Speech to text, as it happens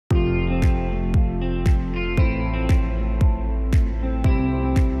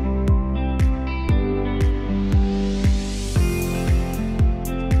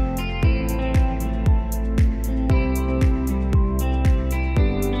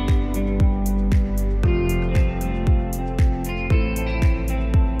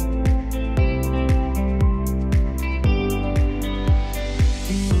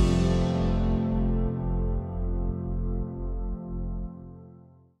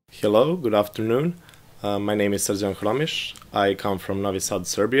Hello, good afternoon. My name is Srđan Hromiš. I come from Novi Sad,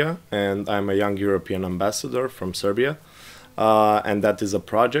 Serbia, and I'm a young European ambassador from Serbia. And that is a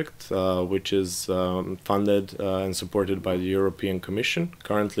project which is funded and supported by the European Commission.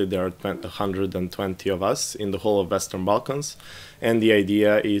 Currently, there are 120 of us in the whole of Western Balkans, and the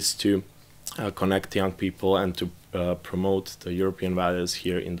idea is to connect young people and to promote the European values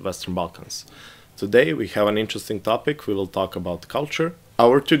here in the Western Balkans. Today, we have an interesting topic. We will talk about culture.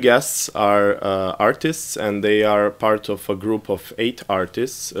 Our two guests are artists, and they are part of a group of 8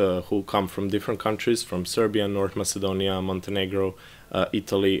 artists who come from different countries, from Serbia, North Macedonia, Montenegro,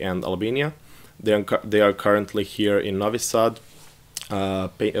 Italy, and Albania. They are currently here in Novi Sad,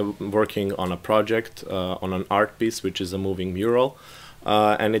 working on a project, on an art piece, which is a moving mural,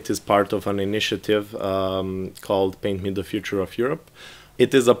 and it is part of an initiative called Paint Me the Future of Europe.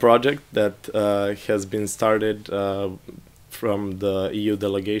 It is a project that has been started from the EU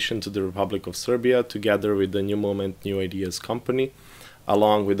delegation to the Republic of Serbia, together with the New Moment, New Ideas company,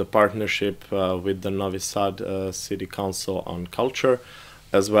 along with the partnership with the Novi Sad City Council on Culture,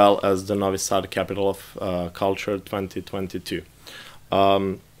 as well as the Novi Sad Capital of Culture 2022.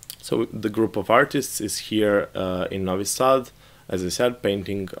 So the group of artists is here in Novi Sad, as I said,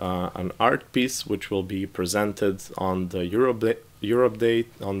 painting an art piece which will be presented on the Europe Day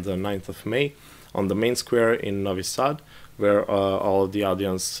on the 9th of May on the main square in Novi Sad, where all of the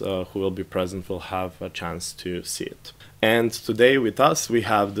audience who will be present will have a chance to see it. And today with us we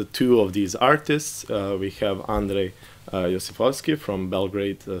have the two of these artists. We have Andrej Josifovski from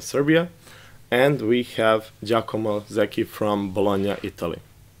Belgrade, Serbia, and we have Đakomom Zekijem from Bologna, Italy.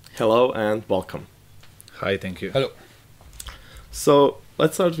 Hello and welcome. Hi, thank you. Hello. So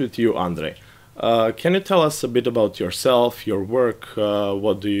let's start with you, Andrej. Can you tell us a bit about yourself, your work,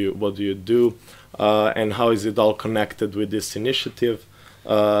 what do you do, and how is it all connected with this initiative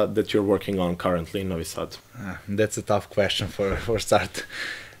that you're working on currently in Novi Sad? That's a tough question for start.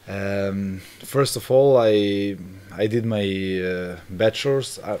 First of all, I did my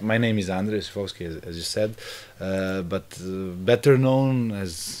bachelor's. My name is Andrej Josifovski, as you said, but better known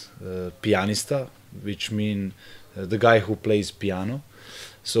as pianista, which means the guy who plays piano.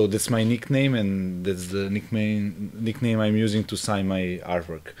 So that's my nickname, and that's the nickname I'm using to sign my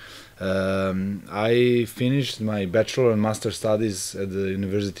artwork. I finished my bachelor and master studies at the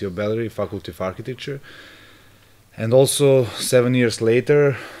University of Belgrade, Faculty of Architecture, and also 7 years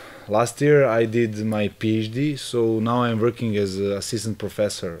later, last year, I did my PhD. So now I'm working as an assistant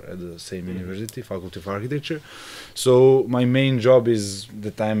professor at the same university, Faculty of Architecture. So my main job is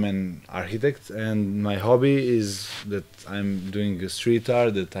that I'm an architect, and my hobby is that I'm doing street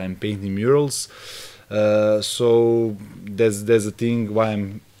art, that I'm painting murals. So that's the thing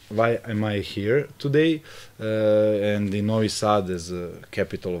why am I here today, and in Novi Sad as a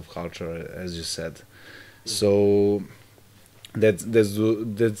capital of culture, as you said. So that's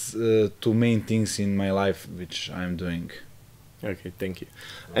two main things in my life which I'm doing. Okay, thank you.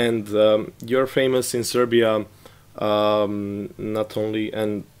 And you're famous in Serbia, not only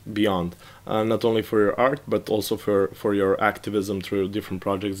and beyond, not only for your art, but also for your activism through different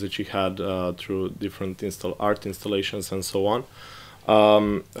projects that you had, through different art installations and so on.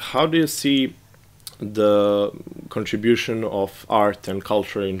 How do you see the contribution of art and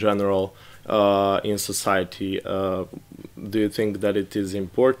culture in general in society? Do you think that it is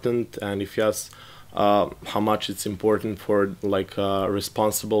important, and if yes, how much it's important for like a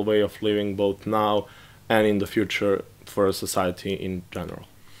responsible way of living both now and in the future for a society in general?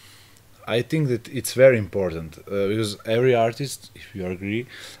 I think that it's very important because every artist, if you agree,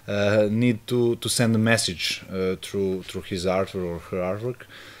 need to send a message through his art or her artwork.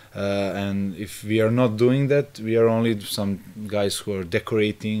 And if we are not doing that, we are only some guys who are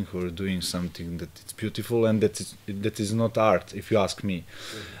decorating, who are doing something that is beautiful, and that is not art, if you ask me.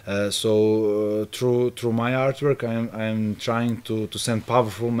 So through my artwork, I'm trying to send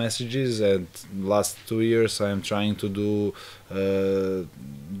powerful messages, and last 2 years I'm trying to do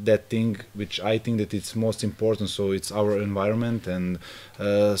that thing which I think that it's most important. So it's our environment and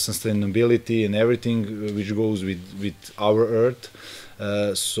sustainability and everything which goes with our earth.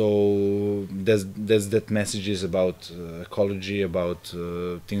 So there's that messages about ecology, about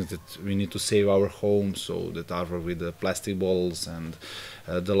things that we need to save our home. So that artwork with the plastic bottles, and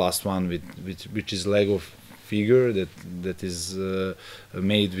the last one which is Lego figure that is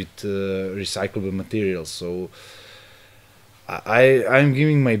made with recyclable materials. So I'm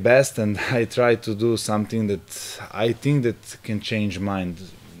giving my best, and I try to do something that I think that can change mind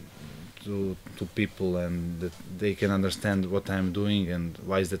to people, and that they can understand what I'm doing and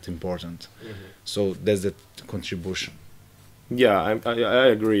why is that important. So that's the contribution. Yeah, I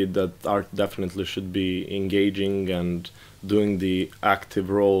agree that art definitely should be engaging and doing the active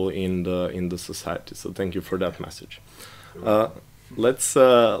role in the society. So thank you for that message. Uh, let's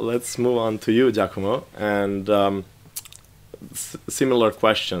move on to you, Giacomo, and similar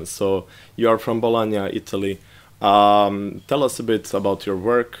questions. So you are from Bologna, Italy. Tell us a bit about your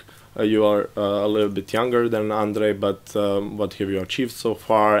work. You are a little bit younger than Andrej, but what have you achieved so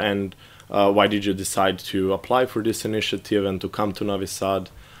far, and why did you decide to apply for this initiative and to come to Novi Sad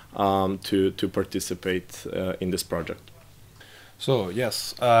to participate in this project? So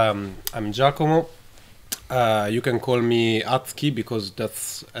yes, I'm Giacomo. You can call me Atski because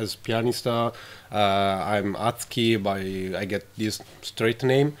that's as pianista. I'm Atski, I get this straight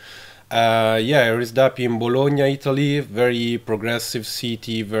name. Yeah, I raised up in Bologna, Italy, very progressive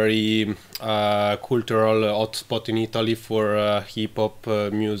city, very cultural hotspot in Italy for hip hop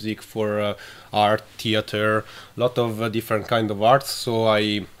music, for art, theater, lot of different kind of arts. So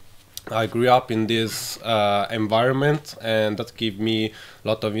I grew up in this environment, and that gave me a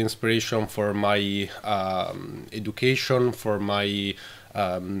lot of inspiration for my education, for my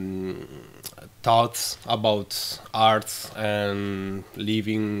thoughts about arts and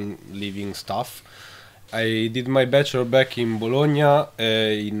living stuff. I did my bachelor back in Bologna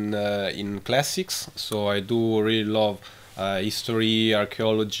in classics, so I do really love history,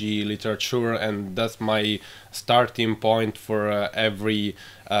 archaeology, literature, and that's my starting point for every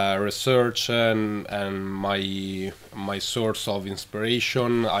research and my source of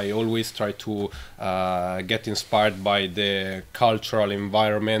inspiration. I always try to get inspired by the cultural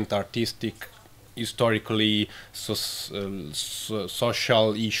environment, artistic, historically social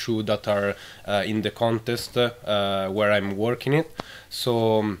issue that are in the context where I'm working it.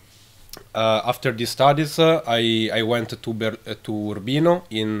 So after the studies, I went to Urbino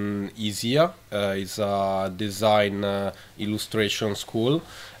in Isia. It's a design illustration school,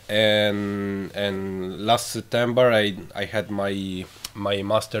 and last September I had my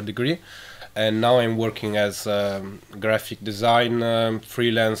master degree, and now I'm working as graphic design,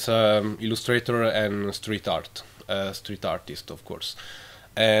 freelance illustrator, and street artist, of course.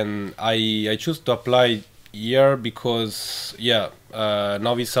 And I choose to apply here because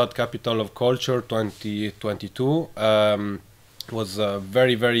Novi Sad, capital of culture 2022 was a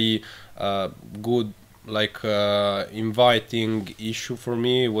very good, inviting issue for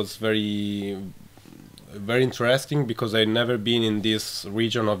me. It was very interesting because I never been in this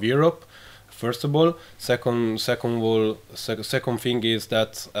region of Europe. First of all, second thing is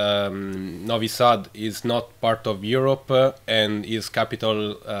that Novi Sad is not part of Europe and is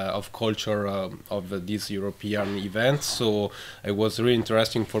capital of culture of these European events. So it was really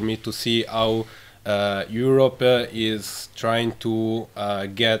interesting for me to see how Europe is trying to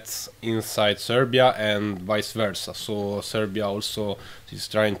get inside Serbia and vice versa. So Serbia also is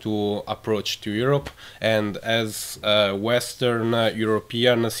trying to approach to Europe, and as a Western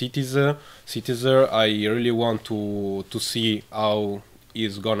European citizen, I really want to see how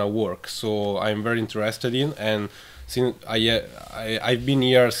it's gonna work. So I'm very interested in, and since I've been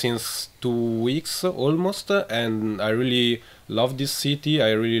here since 2 weeks almost, and I really love this city.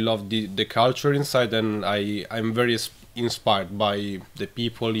 I really love the culture inside, and I'm very inspired by the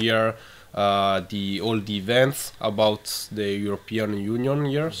people here, all the events about the European Union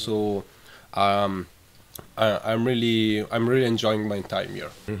here. So I'm really enjoying my time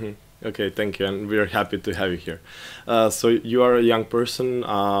here. Mm-hmm. Okay, thank you, and we're happy to have you here. So you are a young person,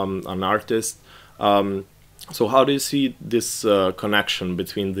 an artist. So how do you see this connection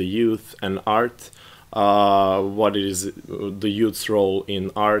between the youth and art? What is the youth's role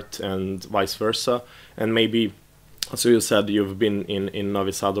in art and vice versa? And maybe, so you said you've been in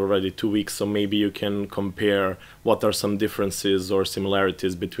Novi Sad already 2 weeks, so maybe you can compare what are some differences or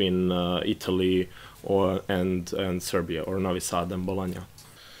similarities between Italy and Serbia, or Novi Sad and Bologna.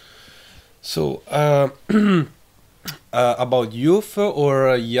 So about youth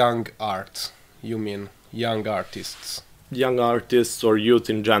or young art, you mean young artists? Young artists or youth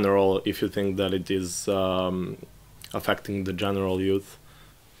in general, if you think that it is affecting the general youth.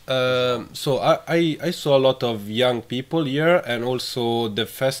 So I saw a lot of young people here, and also the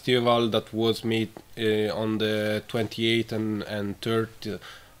festival that was made on the 28th and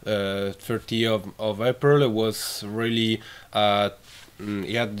 30 of April was really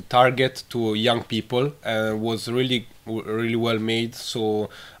it had the target to young people and was really well made. So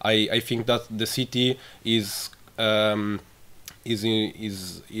I think that the city is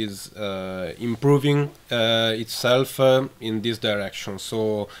improving itself in this direction.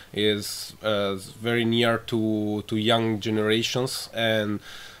 So is very near to young generations, and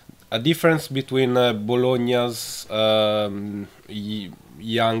a difference between Bologna's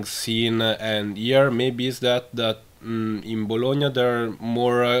young scene and here maybe is that in Bologna there are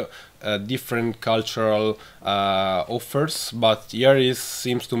more different cultural offers, but here is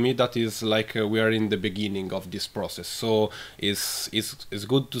seems to me that is like we are in the beginning of this process. So it's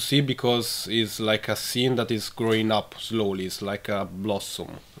good to see because it's like a scene that is growing up slowly. It's like a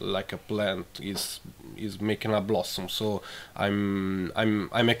blossom, like a plant is making a blossom. So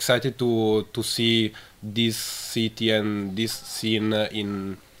I'm excited to see this city and this scene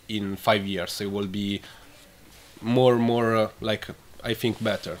in 5 years. It will be more like I think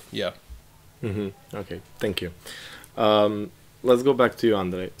better. Yeah. Okay, thank you. Let's go back to you,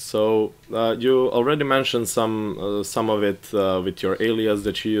 Andrej. So you already mentioned some of it with your alias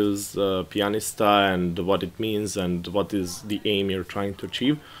that you use, pianista, and what it means and what is the aim you're trying to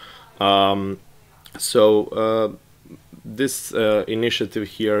achieve. This initiative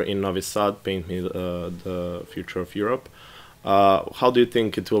here in Novi Sad, Paint Me the Future of Europe, how do you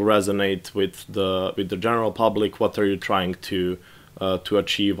think it will resonate with the general public? What are you trying to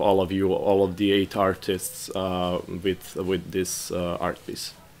achieve, all of the 8 artists with this art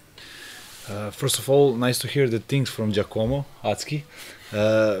piece? First of all, nice to hear the things from Giacomo Zekijem,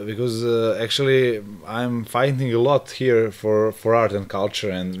 because actually I'm fighting a lot here for art and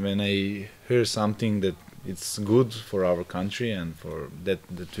culture, and when I hear something that it's good for our country and for that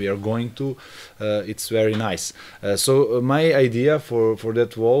we are going to, it's very nice. So my idea for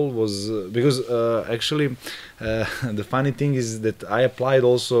that wall was because actually the funny thing is that I applied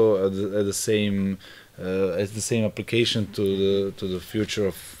also at the same application to the future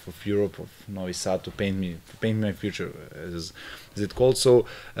of Europe, of Novi Sad, to paint my future, as it called. So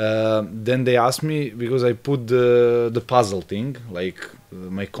then they asked me, because I put the puzzle thing, like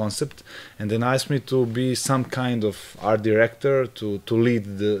my concept, and then asked me to be some kind of art director to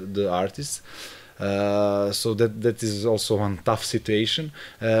lead the artists. So that is also one tough situation.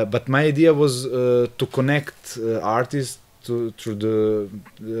 But my idea was to connect artists through the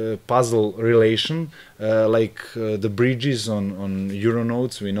puzzle relation, like the bridges on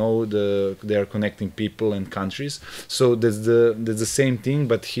Euronotes. We know they are connecting people and countries. So that's the same thing,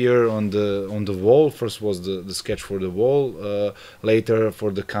 but here on the wall. First was the sketch for the wall, later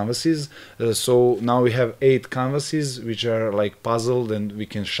for the canvases. So now we have 8 canvases which are like puzzled, and we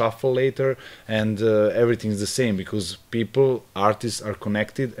can shuffle later, and everything is the same because people, artists are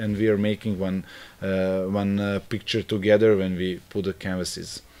connected, and we are making one picture together when we put the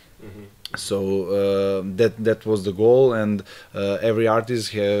canvases. So that was the goal, and every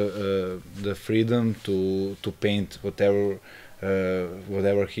artist have the freedom to paint whatever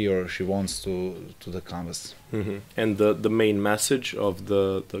he or she wants to the canvas. And the main message of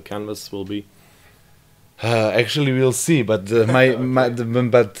the canvas will be? Actually, we'll see. But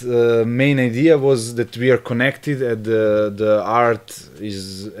main idea was that we are connected, and the art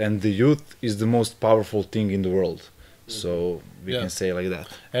and the youth is the most powerful thing in the world. So we can say like that.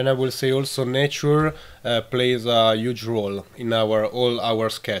 And I will say also nature plays a huge role in all our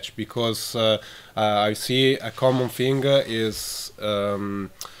sketch, because I see a common thing is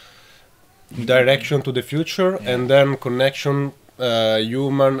direction to the future, and then connection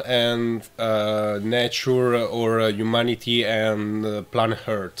human and nature, or humanity and planet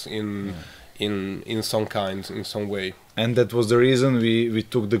Earth in some way. And that was the reason we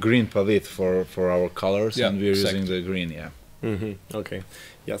took the green palette for our colors, and we're using the green. Okay,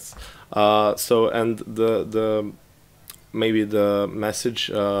 yes. So, and the maybe the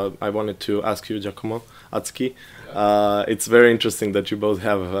message I wanted to ask you, Giacomo Zekijem. It's very interesting that you both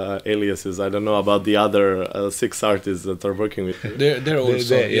have aliases. I don't know about the other 6 artists that are working with you. They're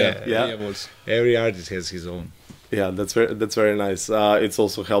also Every artist has his own. Yeah, that's very nice. It's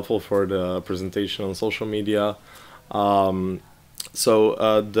also helpful for the presentation on social media. I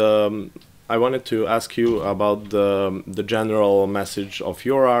wanted to ask you about the general message of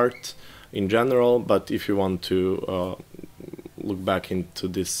your art in general, but if you want to look back into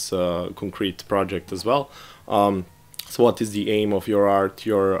this concrete project as well. So what is the aim of your art,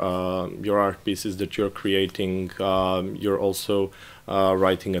 your art pieces that you're creating? You're also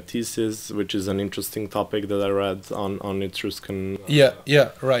writing a thesis, which is an interesting topic that I read on Etruscan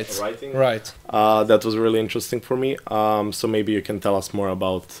writing. Right. That was really interesting for me. So maybe you can tell us more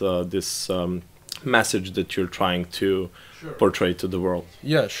about this message that you're trying to portray to the world.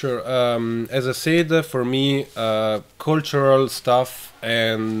 Yeah, sure. As I said, for me, cultural stuff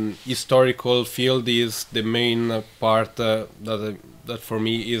and historical field is the main part that for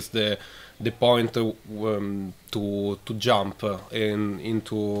me is the point to jump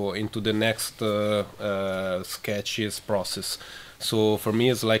into the next sketches process. So for me,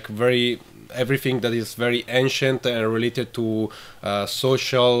 it's like everything that is very ancient and related to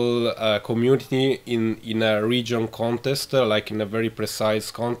social community in a region context, like in a very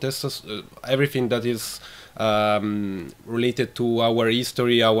precise context. Everything that is related to our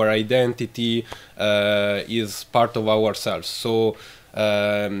history, our identity, is part of ourselves. So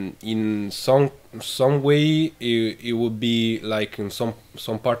in some way it would be like in some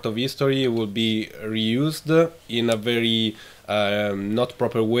part of history it will be reused in a very not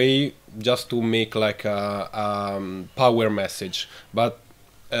proper way, just to make like a power message. But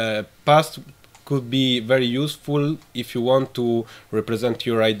past could be very useful if you want to represent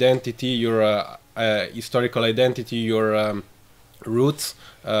your identity, your historical identity, your roots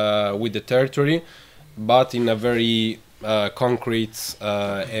with the territory, but in a very concrete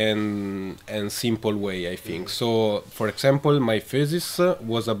and simple way, I think. So, for example, my thesis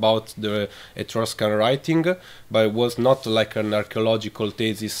was about the Etruscan writing, but it was not like an archaeological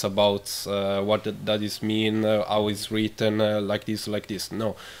thesis about what that is mean, how it's written, like this.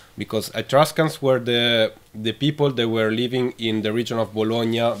 No, because Etruscans were the people that were living in the region of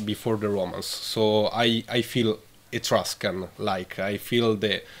Bologna before the Romans. So I feel Etruscan, like I feel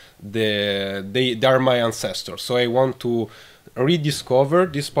they are my ancestors. So I want to rediscover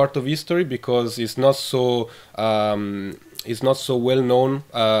this part of history because it's not so well known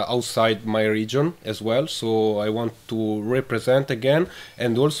outside my region as well. So I want to represent again,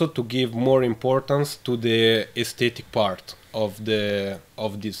 and also to give more importance to the aesthetic part of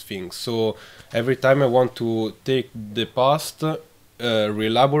these things. So every time I want to take the past,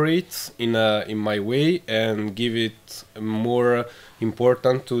 re-elaborate in my way, and give it more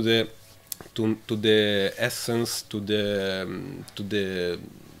important to the essence, to the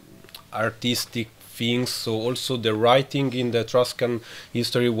artistic things. So also the writing in the Etruscan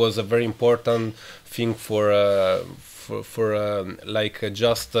history was a very important thing for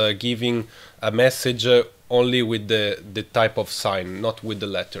just giving a message only with the type of sign, not with the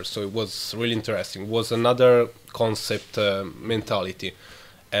letters. So it was really interesting. It was another concept mentality,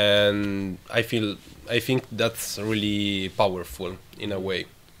 and I think that's really powerful in a way.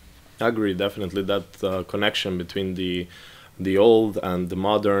 I agree, definitely, that connection between the old and the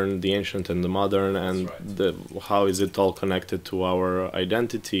modern, the ancient and the modern, and right. How is it all connected to our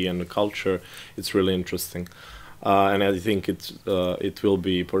identity and the culture. It's really interesting. And I think it will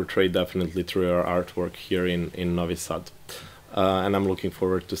be portrayed definitely through our artwork here in Novi Sad. And I'm looking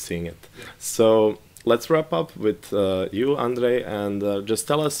forward to seeing it. Yeah. So let's wrap up with you, Andrej, and just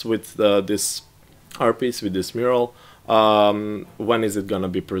tell us with this art piece, with this mural, when is it going to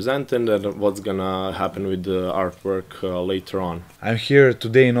be presented and what's going to happen with the artwork later on? I'm here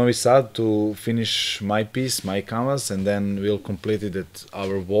today in Novi Sad to finish my piece, my canvas, and then we'll complete it at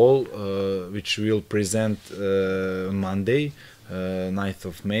our wall, which we'll present on Monday, 9th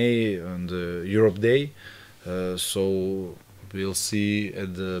of May, on the Europe Day. So we'll see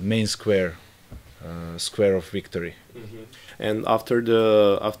at the main square, Square of Victory. Mm-hmm. And after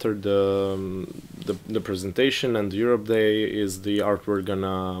the presentation and the Europe Day, is the artwork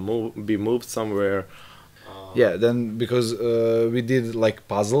gonna be moved somewhere? Yeah, then because we did like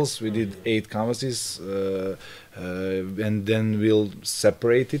puzzles, we did 8 canvases, and then we'll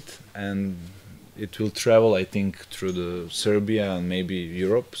separate it, and it will travel, I think, through the Serbia and maybe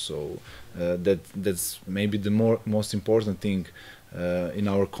Europe. So that's maybe the most important thing in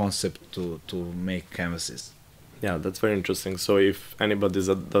our concept to make canvases. Yeah, that's very interesting. So if anybody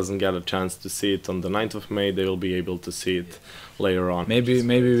doesn't get a chance to see it on the 9th of May, they will be able to see it later on. Maybe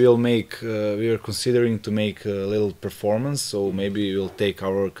we'll make, we are considering to make a little performance, so maybe we'll take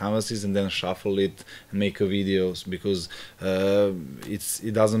our canvases and then shuffle it and make a videos, because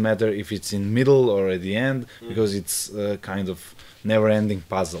it doesn't matter if it's in middle or at the end, because it's a kind of never-ending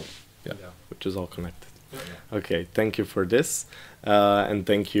puzzle. Yeah, which is all connected. Yeah. Okay, thank you for this. And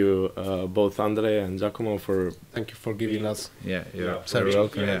thank you both Andrej and Giacomo for giving us. Yeah, you're very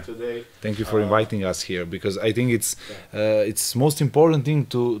welcome. Yeah. Today. Thank you for inviting us here, because I think it's most important thing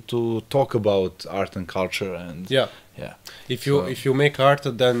to talk about art and culture. And yeah. If you make art,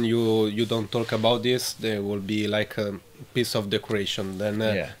 then you don't talk about this. There will be like a piece of decoration. Then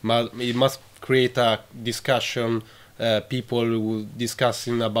it must create a discussion. People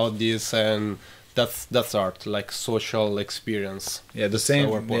discussing about this, and that's art, like social experience. Yeah, the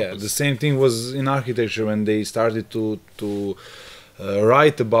same thing was in architecture when they started to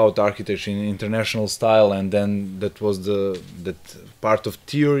write about architecture in international style, and then that part of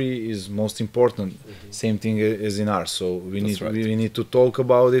theory is most important. Mm-hmm. Same thing as in art. So we need to talk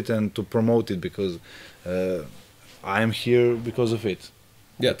about it and to promote it, because I am here because of it.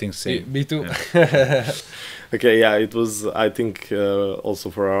 I think same. Me too. Yeah. Okay, yeah, it was, I think, also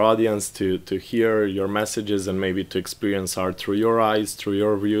for our audience to hear your messages and maybe to experience art through your eyes, through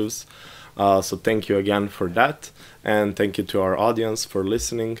your views. So thank you again for that. And thank you to our audience for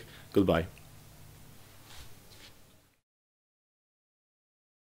listening. Goodbye.